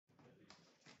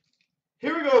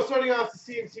Here we go, starting off the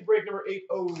CNC break number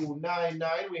 8099.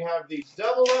 We have the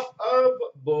double up of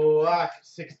black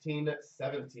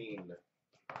 1617.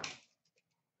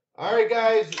 All right,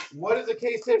 guys, what is the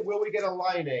case hit? Will we get a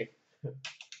line A?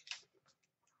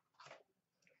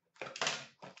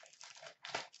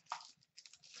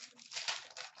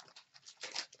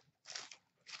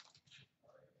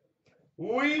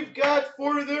 We've got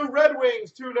for the Red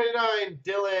Wings, $2.99,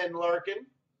 Dylan Larkin.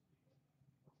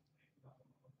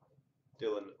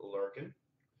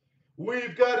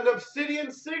 We've got an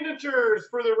Obsidian Signatures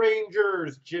for the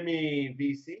Rangers, Jimmy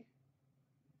VC.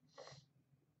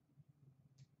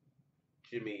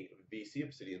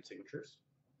 Obsidian Signatures.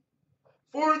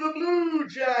 For the Blue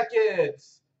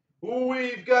Jackets,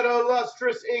 we've got a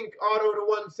Lustrous Ink Auto to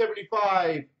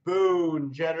 175,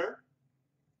 Boone Jenner.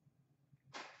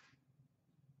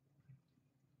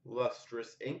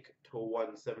 Lustrous Ink to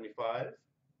 175,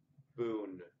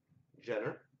 Boone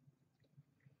Jenner.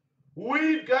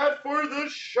 We've got for the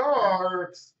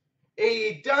Sharks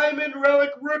a Diamond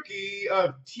Relic rookie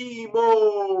of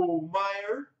Timo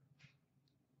Meier.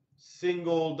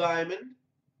 Single diamond,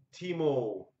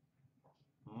 Timo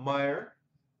Meier.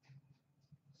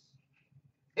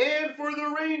 And for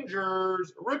the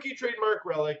Rangers, rookie trademark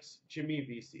relics, Jimmy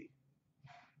VC.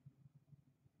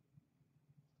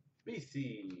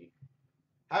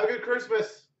 Have a good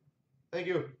Christmas. Thank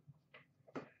you.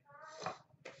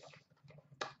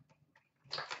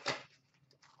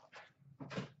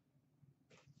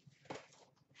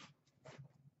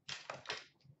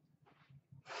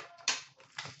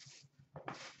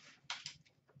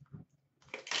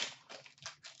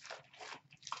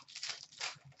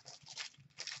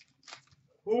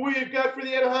 Who we've got for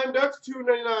the Anaheim Ducks,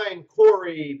 $2.99,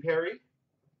 Corey Perry.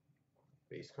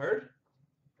 Base card.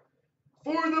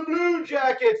 For the Blue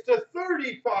Jackets, to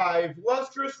 35,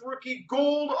 Lustrous Rookie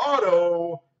Gold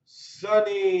Auto,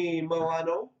 Sonny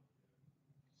Milano.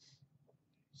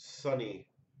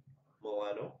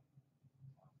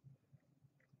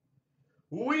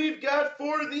 We've got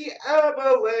for the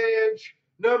Avalanche,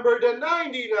 number to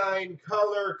 99,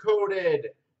 color-coded,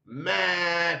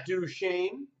 Matt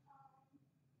Duchene.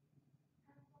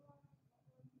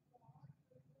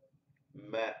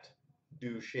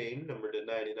 Number to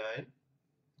 99.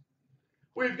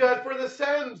 We've got for the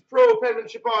Sens, Pro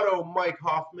Penmanship Auto, Mike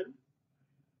Hoffman.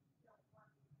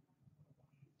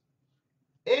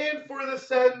 And for the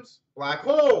Sens, Black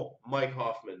Hole, Mike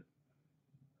Hoffman.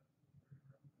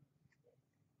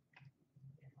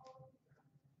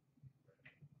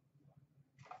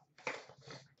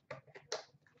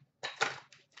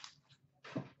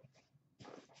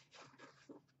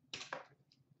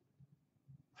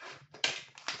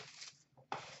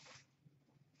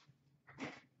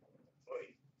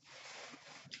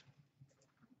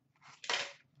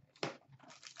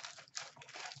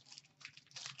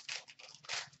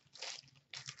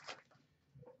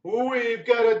 We've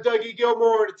got a Dougie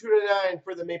Gilmour to 2.99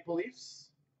 for the Maple Leafs.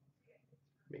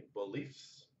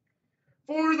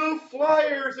 For the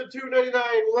Flyers at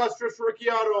 2.99, Lustrous Rookie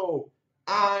Auto,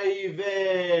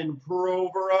 Ivan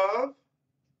Provorov.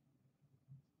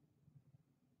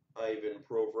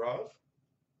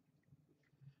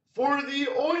 For the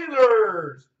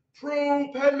Oilers,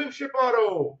 Pro Penmanship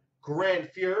Auto,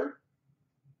 Grant Fuhr.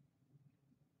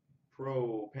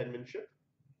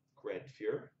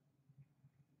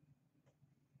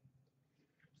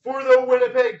 For the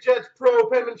Winnipeg Jets, Pro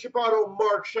Penmanship Auto,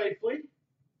 Mark Scheifele.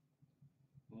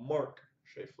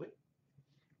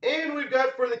 And we've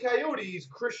got for the Coyotes,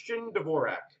 Christian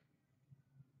Dvorak.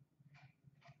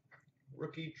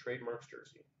 Rookie trademarks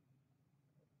jersey.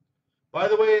 By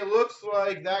the way, it looks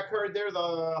like that card there, the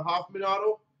Hoffman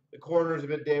Auto, the corner is a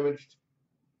bit damaged.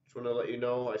 Just want to let you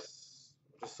know. I just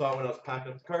saw when I was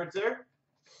packing up the cards there.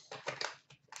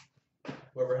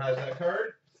 Whoever has that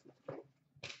card,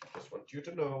 just want you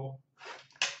to know.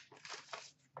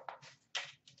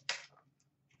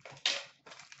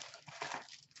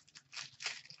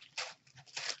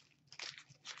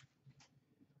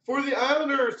 For the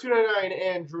Islanders, $2.99,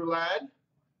 Andrew Ladd.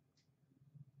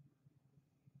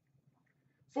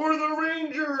 For the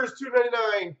Rangers,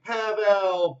 $2.99,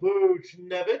 Pavel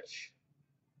Buchnevich.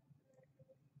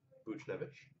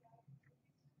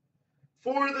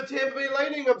 For the Tampa Bay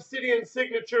Lightning, Obsidian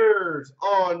Signatures,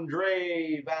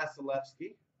 Andrei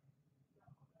Vasilevsky.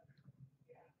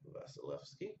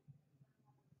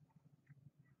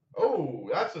 Oh,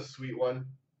 that's a sweet one.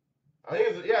 I think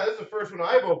it's, yeah, this is the first one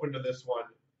I've opened to this one.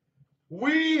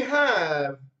 We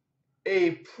have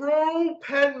a Pro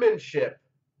Penmanship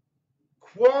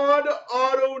Quad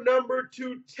Auto number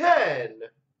 210,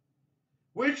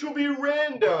 which will be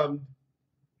random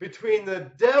between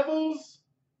the Devils,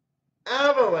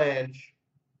 Avalanche,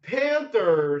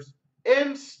 Panthers,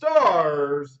 and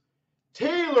Stars,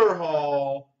 Taylor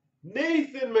Hall,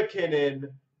 Nathan McKinnon,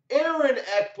 Aaron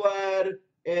Ekblad,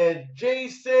 and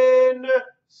Jason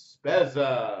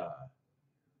Spezza.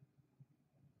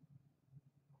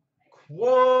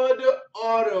 Quad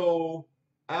auto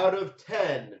out of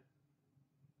 10.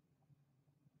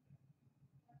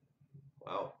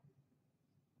 Wow.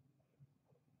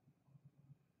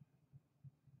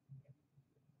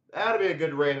 That'll be a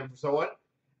good random for someone.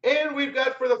 And we've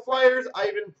got for the Flyers,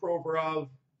 Ivan Provorov,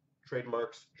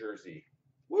 trademarks jersey.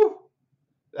 Woo!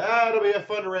 That'll be a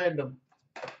fun random.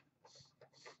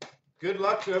 Good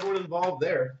luck to everyone involved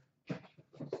there.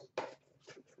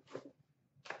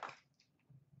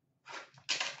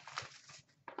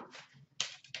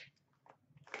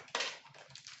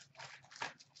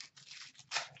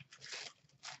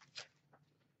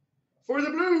 For the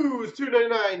Blues,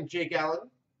 $2.99, Jake Allen.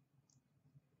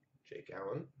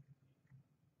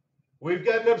 We've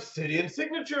got an Obsidian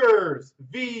Signatures,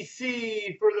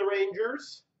 VC for the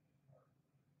Rangers.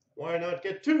 Why not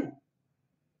get 2?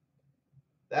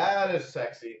 That is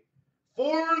sexy.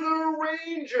 For the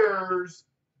Rangers,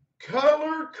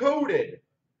 color-coded,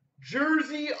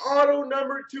 jersey auto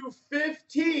number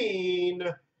 215,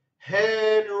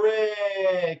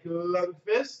 Henrik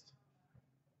Lundqvist.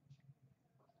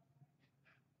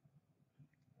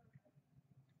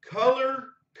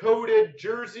 Color-coded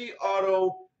jersey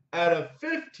auto out of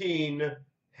 15,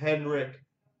 Henrik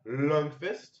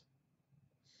Lundqvist.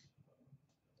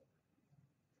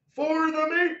 For the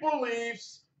Maple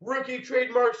Leafs, rookie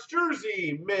trademarks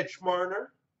jersey, Mitch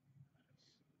Marner.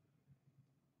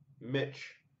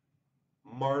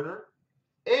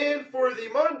 And for the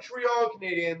Montreal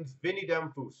Canadiens, Vinny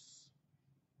Damphousse.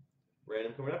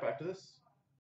 Random coming up after this.